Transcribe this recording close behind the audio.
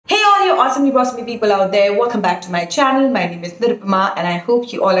awesome people out there. Welcome back to my channel. My name is Nirupama and I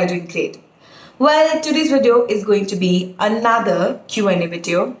hope you all are doing great. Well, today's video is going to be another Q&A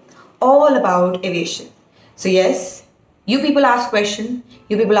video all about aviation. So yes, you people ask questions.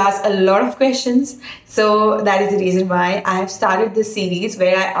 You people ask a lot of questions. So that is the reason why I have started this series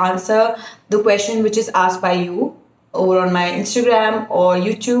where I answer the question which is asked by you over on my Instagram or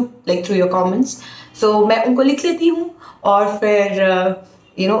YouTube, like through your comments. So मैं उनको लिख लेती हूँ और फिर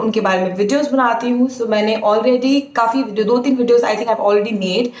उनके बारे में वीडियोस बनाती हूँ. So मैंने ऑलरेडी काफ़ी video 2-3 videos I think I have already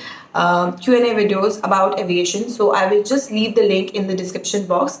made Q&A videos about aviation. So I will just leave the link in the description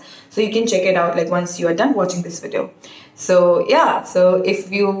box so you can check it out like once you are done watching this video. So yeah, so if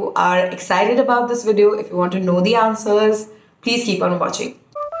you are excited about this video, if you want to know the answers, please keep on watching.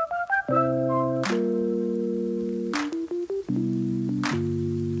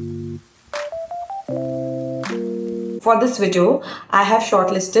 For this video, I have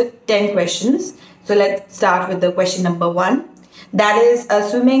shortlisted 10 questions. So let's start with the question number 1. That is,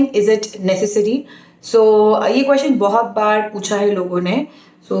 swimming, is it necessary? So ये question बहुत बार पूछा है लोगों ने.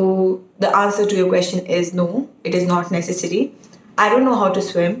 So the answer to your question is no, it is not necessary. I don't know how to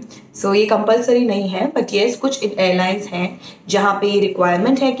swim. So ये compulsory नहीं है, but yes, कुछ airlines हैं जहाँ पे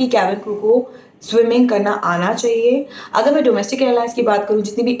requirement है कि cabin crew को स्विमिंग करना आना चाहिए. अगर मैं डोमेस्टिक एयरलाइंस की बात करूँ,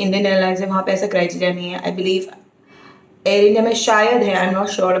 जितनी भी इंडियन एयरलाइंस है वहाँ पे ऐसा क्राइटेरिया नहीं है. आई बिलीव एयर इंडिया में शायद है, I am not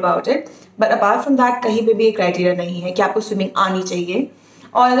sure about it, but apart from that कहीं पे भी एक क्राइटेरिया नहीं है कि आपको स्विमिंग आनी चाहिए.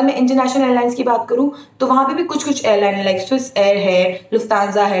 और अगर मैं इंटरनेशनल एयरलाइंस की बात करूँ तो वहाँ पे भी कुछ एयरलाइन लाइक स्विस एयर है,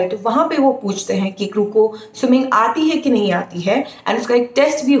 लुफ्तांजा है, तो वहाँ पे वो पूछते हैं कि क्रू को स्विमिंग आती है कि नहीं आती है, एंड उसका एक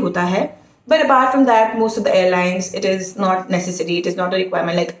टेस्ट भी होता है. But apart from that, most of the airlines, it is not necessary, it is not a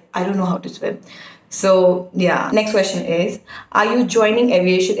requirement, like I don't know how to swim. So yeah, next question is, are you joining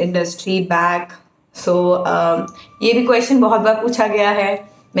aviation industry back? So ये भी question बहुत बार पूछा गया है.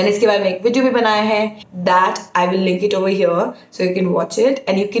 मैंने इसके बारे में एक वीडियो भी बनाया है. That I will link it over here so you can watch it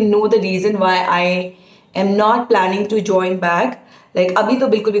and you can know the reason why I am not planning to join back. Like अभी तो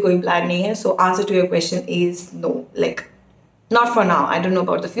बिल्कुल भी कोई plan नहीं है. So answer to your question is no. Like not for now. I don't know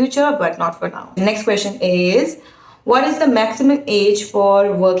about the future, but not for now. The next question is, what is the maximum age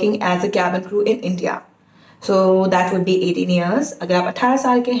for working as a cabin crew in India? So that would be 18 years. अगर आप 18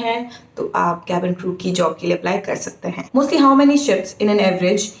 साल के हैं तो आप cabin crew की job के लिए apply कर सकते हैं. Mostly how many shifts in an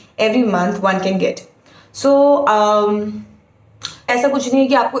average every month one can get? So ऐसा कुछ नहीं है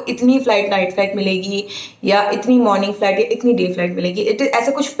कि आपको इतनी फ्लाइट नाइट फ्लाइट मिलेगी या इतनी मॉर्निंग फ्लाइट या इतनी डे फ्लाइट मिलेगी.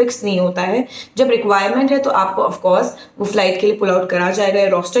 ऐसा कुछ फिक्स नहीं होता है. जब रिक्वायरमेंट है तो आपको ऑफकोर्स वो फ्लाइट के लिए पुल आउट करा जाएगा या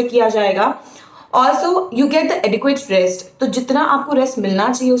रोस्टर किया जाएगा. Also you get the adequate rest. तो जितना आपको रेस्ट मिलना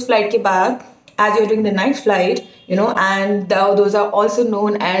चाहिए उस फ्लाइट के बाद as you're doing the night flight, and those are also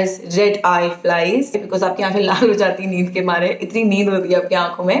known as red eye flies because आपकी आंखें लाल हो जाती हैं नींद के मारे, इतनी नींद होती है आपकी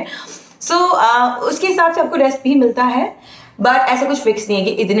आंखों में. So उसके हिसाब से आपको रेस्ट भी मिलता है, बट ऐसा कुछ फिक्स नहीं है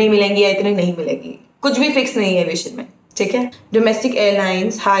कि इतने ही मिलेंगे या इतने नहीं मिलेगी. कुछ भी फिक्स नहीं है एविएशन में, ठीक है. Domestic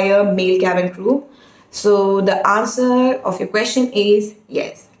airlines higher mail cabin crew. So the answer of your question is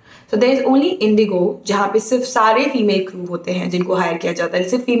yes. So there is only Indigo जहाँ पे सिर्फ सारे फीमेल क्रू होते हैं जिनको हायर किया जाता है,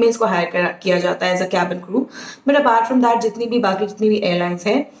 सिर्फ फीमेल्स को हायर किया जाता है as a cabin crew. But apart from that जितनी भी एयरलाइंस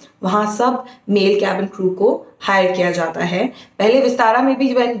हैं वहाँ सब मेल कैबिन क्रू को हायर किया जाता है. पहले विस्तारा में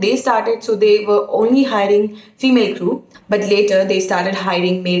भी when they started, so they were only hiring female crew, but later they started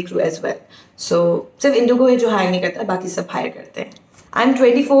hiring male crew as well. So सिर्फ Indigo है जो हायर नहीं करता, बाकी सब हायर करते हैं. I'm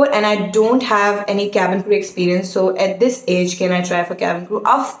 24 and I don't have any cabin crew experience. So at this age, can I try for cabin crew?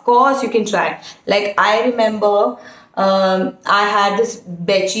 Of course you can try. Like I remember I had this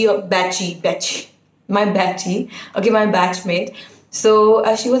my batchmate. So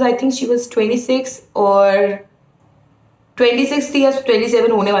I think she was 26 or 26 थी या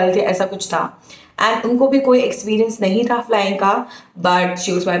 27 होने वाले थे, ऐसा कुछ था. And उनको भी कोई एक्सपीरियंस नहीं था फ्लाइंग का, but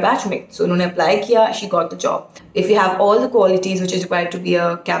she was my batchmate. सो उन्होंने अप्लाई किया, she got the job. If you have all the qualities which is required to be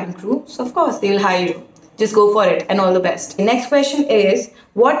a cabin crew, so of course they will hire you. Just go for it and all the best. The next question is,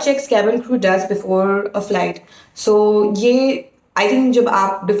 what checks cabin crew does before a flight? So ये I think जब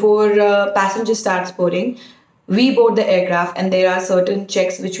आप before passenger starts boarding, we board the aircraft and there are certain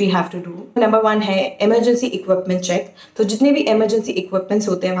checks which we have to do. Number 1 है emergency equipment check. तो जितने भी emergency equipments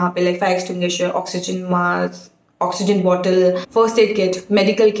होते हैं वहाँ पे like fire extinguisher, oxygen mask, oxygen bottle, first aid kit,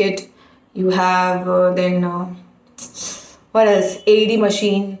 medical kit. You have then what else? AED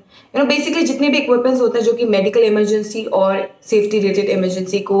machine, basically जितने भी इक्विपमेंट्स होते हैं जो कि मेडिकल इमरजेंसी और सेफ्टी रिलेटेड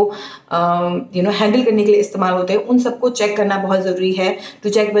इमरजेंसी को हैंडल करने के लिए इस्तेमाल होते हैं, उन सबको चेक करना बहुत ज़रूरी है to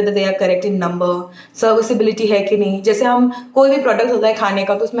check whether they are correct in number, serviceability है कि नहीं। जैसे हम कोई भी प्रोडक्ट होता है खाने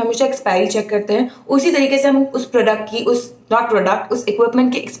का तो उसमें हमेशा एक्सपायरी चेक करते हैं, उसी तरीके से हम उस प्रोडक्ट की उस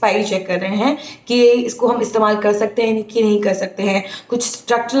इक्विपमेंट की एक्सपायरी चेक कर रहे हैं कि इसको हम इस्तेमाल कर सकते हैं कि नहीं कर सकते हैं, कुछ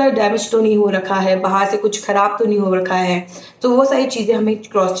स्ट्रक्चरल डैमेज तो नहीं हो रखा है, बाहर से कुछ खराब तो नहीं हो रखा है। तो वो सारी चीज़ें हमें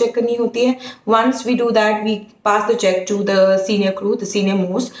क्रॉस चेक करनी होती है। Once we do that we pass the check to the senior crew, the senior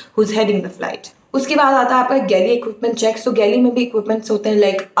most who is heading the flight. उसके बाद आता है आपका गैली इक्विपमेंट चेक। सो गैली में भी इक्विपमेंट्स होते हैं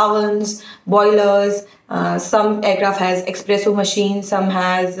like ovens, boilers, some aircraft has espresso machine, some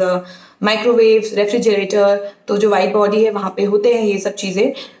has microwaves, refrigerator. तो जो वाइट बॉडी है वहाँ पे होते हैं ये सब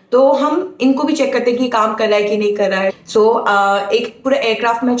चीज़ें, तो हम इनको भी चेक करते हैं कि काम कर रहा है कि नहीं कर रहा है। सो एक पूरा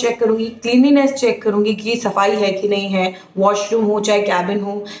एयरक्राफ्ट में चेक करूंगी, क्लीनलीनेस चेक करूंगी कि सफाई है कि नहीं है, वॉशरूम हो चाहे कैबिन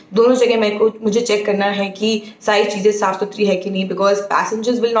हो, दोनों जगह मुझे चेक करना है कि सारी चीज़ें साफ सुथरी है कि नहीं, because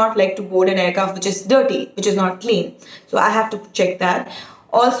passengers will not like to board an aircraft which is dirty, which is not clean. So I have to check that.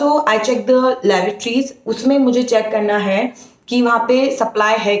 Also I check the laboratories, उसमें मुझे चेक करना है कि वहाँ पे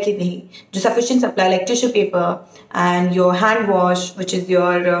सप्लाई है कि नहीं, जो sufficient supply like tissue paper and your hand wash which is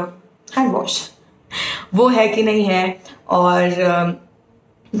your hand wash, वो है कि नहीं है, और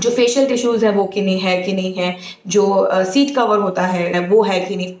जो फेशियल टिश्यूज़ है वो कि नहीं है, जो सीट कवर होता है वो है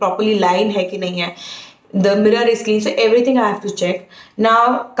कि नहीं, प्रॉपरली लाइन है कि नहीं है, the mirror is clean, so everything I have to check. Now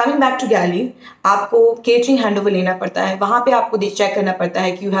coming back to galley, आपको catering handover लेना पड़ता है, वहाँ पे आपको चेक करना पड़ता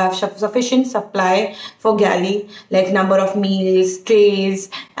है कि you have sufficient supply for galley, like number of meals, trays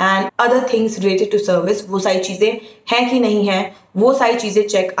and other things related to service. वो सारी चीज़ें हैं कि नहीं है, वो सारी चीज़ें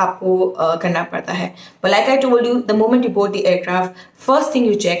चेक आपको करना पड़ता है। But like I told you, the moment you board the aircraft, first thing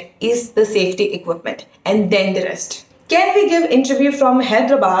you check is the safety equipment and then the rest. Can we give interview from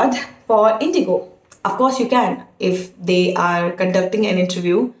Hyderabad for Indigo? Of course you can. If they are conducting an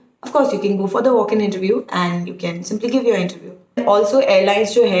interview, of course you can go for the walk-in interview and you can simply give your interview. Also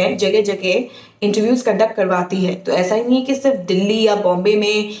airlines जो है जगह जगह interviews conduct करवाती है, तो ऐसा ही नहीं है कि सिर्फ दिल्ली या बॉम्बे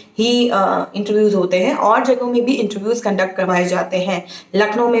में ही इंटरव्यूज़ होते हैं, और जगहों में भी इंटरव्यूज़ कंडक्ट करवाए जाते हैं।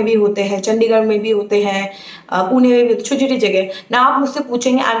 लखनऊ में भी होते हैं, चंडीगढ़ में भी होते हैं, पुणे में भी, छोटी छोटी जगह ना। आप मुझसे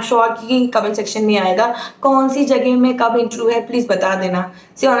पूछेंगे, आई एम श्योर कि कमेंट सेक्शन में आएगा कौन सी जगह में कब इंटरव्यू है, प्लीज़ बता देना।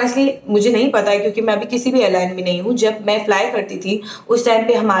 सी ऑनेस्टली मुझे नहीं पता है, क्योंकि मैं अभी किसी भी एयरलाइन में नहीं हूँ। जब मैं फ्लाई करती थी उस टाइम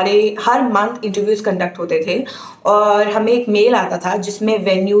पे हमारे हर मंथ इंटरव्यूज़ कंडक्ट होते थे, और हमें एक मेल आता था जिसमें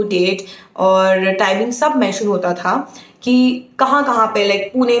वेन्यू, डेट और टाइमिंग सब मेंशन होता था कि कहाँ कहाँ पे,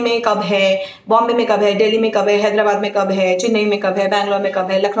 लाइक पुणे में कब है, बॉम्बे में कब है, दिल्ली में कब है, हैदराबाद में कब है, चेन्नई में कब है, बैंगलोर में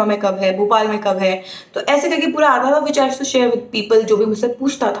कब है, लखनऊ में कब है, भोपाल में कब है। तो ऐसे करके पूरा आता था, विच आई टू शेयर विद पीपल, जो भी मुझसे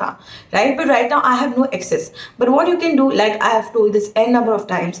पूछता था, right. But right now I have no access, but what you can do, like I have told this N number of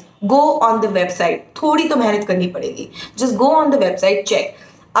times, go on the website. थोड़ी तो मेहनत करनी पड़ेगी, just go on the website, check.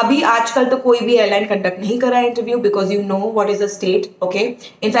 अभी आजकल तो कोई भी एयरलाइन कंडक्ट नहीं कर रहा है interview, because you know what is the state, okay.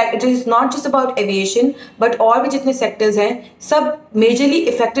 In fact it is not just about aviation, but और भी जितने सेक्टर्स हैं सब मेजरली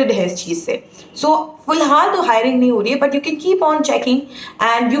इफेक्टेड है इस चीज़ से। सो फिलहाल तो हायरिंग नहीं हो रही है, but you can keep on checking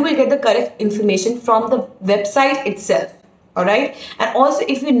and you will get the correct information from the website itself, alright. And also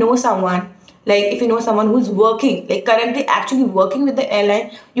if you know someone, like if you know someone who's working, like currently actually working with the airline,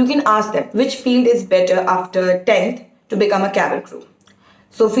 you can ask them which field is better after 10th to become a cabin crew.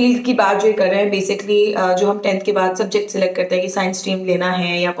 So field की बात जो कर रहे हैं, basically जो हम 10th के बाद सब्जेक्ट सिलेक्ट करते हैं कि साइंस स्ट्रीम लेना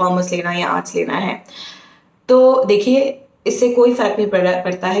है या कॉमर्स लेना है या आर्ट्स लेना है, तो देखिए इससे कोई फर्क नहीं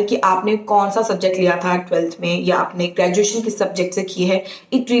पड़ता है कि आपने कौन सा सब्जेक्ट लिया था 12th में या आपने ग्रेजुएशन किस सब्जेक्ट से की है।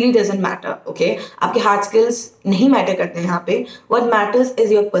 It really doesn't matter, okay. आपके हार्ड स्किल्स नहीं मैटर करते हैं यहाँ पे। What matters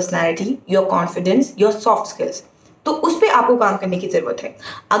is your personality, your confidence, your soft skills. तो उस पर आपको काम करने की ज़रूरत है।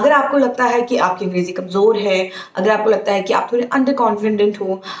 अगर आपको लगता है कि आपकी अंग्रेजी कमज़ोर है, अगर आपको लगता है कि आप थोड़े अंडर कॉन्फिडेंट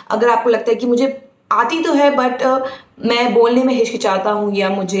हो, अगर आपको लगता है कि मुझे आती तो है बट मैं बोलने में हिचकिचाता हूँ, या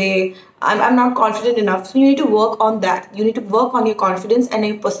मुझे I am not confident enough, so you need to work on that, you need to work on your confidence and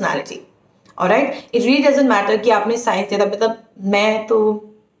your personality, alright. It really doesn't matter कि आपने साइंस लिया था। मतलब मैं तो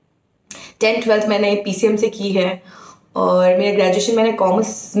 10th 12th मैंने PCM से की है और मेरा ग्रेजुएशन मैंने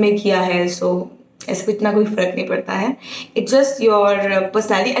कॉमर्स में किया है, सो ऐसे को इतना कोई फर्क नहीं पड़ता है। It's just your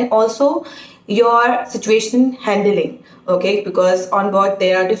personality and also your situation handling, okay, because on board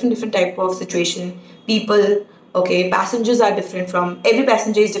there are different type of situation, people, okay, passengers are different from, every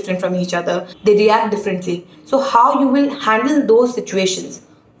passenger is different from each other, they react differently, so how you will handle those situations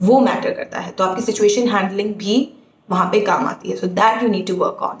वो matter करता है। तो आपकी situation handling भी वहाँ पे काम आती है, so that you need to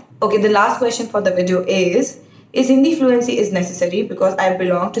work on. Okay, the last question for the video is, is Hindi fluency is necessary because I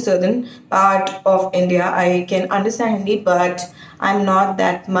belong to certain part of India. I can understand Hindi, but I'm not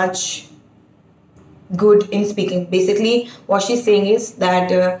that much good in speaking. Basically, what she's saying is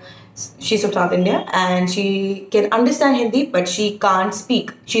that she's from South India and she can understand Hindi, but she can't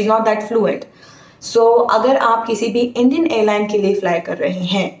speak. She's not that fluent. So अगर आप किसी भी Indian airline के लिए fly कर रहे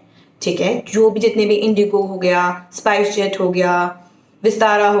हैं, ठीक है, जो भी जितने भी इंडिगो हो गया, स्पाइस जेट हो गया,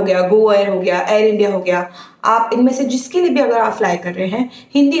 विस्तारा हो गया, गो एयर हो गया, एयर इंडिया हो गया, आप इनमें से जिसके लिए भी अगर आप फ्लाई कर रहे हैं,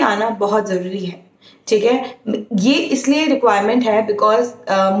 हिंदी आना बहुत ज़रूरी है, ठीक है। ये इसलिए रिक्वायरमेंट है बिकॉज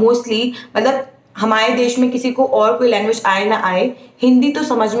मोस्टली मतलब हमारे देश में किसी को और कोई लैंग्वेज आए ना आए, हिंदी तो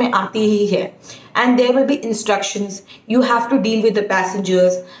समझ में आती ही है। And there will be instructions, you have to deal with the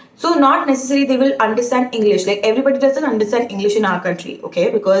passengers. So not necessarily they will understand English. Like everybody doesn't understand English in our country, okay?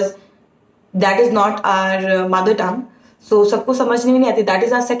 Because that is not our mother tongue. So सबको समझने में नहीं आती. That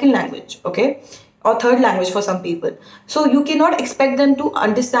is our second language, okay? Or third language for some people. So you cannot expect them to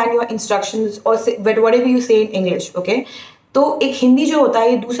understand your instructions or say, whatever you say in English, okay? तो एक हिंदी जो होता है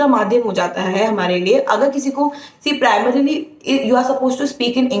ये दूसरा माध्यम हो जाता है हमारे लिए. अगर किसी को सी primarily you are suppose to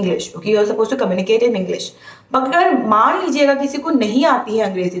speak in English, okay, you are suppose to communicate in English, अगर मान लीजिएगा किसी को नहीं आती है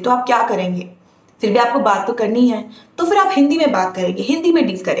अंग्रेजी, तो आप क्या करेंगे? फिर भी आपको बात तो करनी है, तो फिर आप हिंदी में बात करेंगे, हिंदी में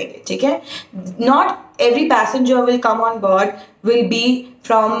डील करेंगे, ठीक है। Not every passenger will come on board will be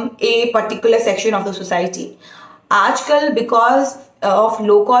from a particular section of the society. आजकल because of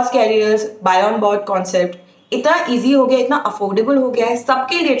low cost carriers, bye on board concept इतना ईजी हो गया, इतना अफोर्डेबल हो गया है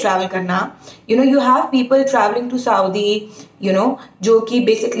सबके लिए ट्रैवल करना। You have people travelling to Saudi, जो कि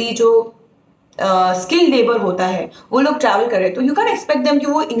बेसिकली जो स्किल लेबर होता है वो लोग ट्रैवल कर रहे हैं, तो यू कैन एक्सपेक्ट देम कि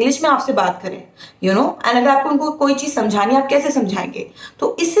वो इंग्लिश में आपसे बात करें, एंड अगर आपको उनको कोई चीज़ समझानी है, आप कैसे समझाएंगे?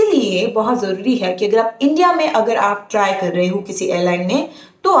 तो इसीलिए बहुत ज़रूरी है कि अगर आप इंडिया में अगर आप ट्राई कर रहे हो किसी एयरलाइन में,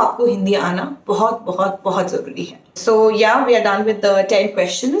 तो आपको हिंदी आना बहुत बहुत बहुत ज़रूरी है। सो या we are done with the 10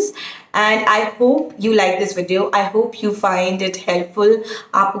 questions and I hope you like this video. I hope you find it helpful.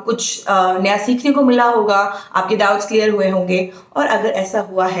 आपको कुछ नया सीखने को मिला होगा, आपके डाउट्स क्लियर हुए होंगे, और अगर ऐसा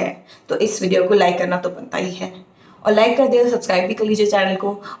हुआ है तो इस वीडियो को लाइक करना तो बनता ही है, और लाइक कर दिया तो सब्सक्राइब भी कर लीजिए चैनल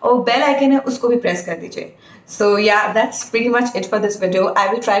को, और बेल आइकन है उसको भी प्रेस कर दीजिए। So yeah, that's pretty much it for this video. I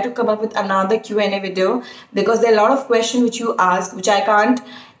will try to come up with another Q&A video because there are a lot of questions which you ask which I can't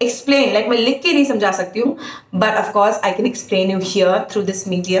explain. Like मैं लिख के नहीं समझा सकती हूँ, but of course I can explain you here through this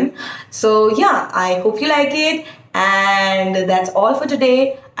medium. So yeah, I hope you like it, and that's all for today.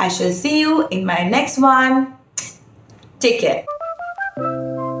 I shall see you in my next one. Take care.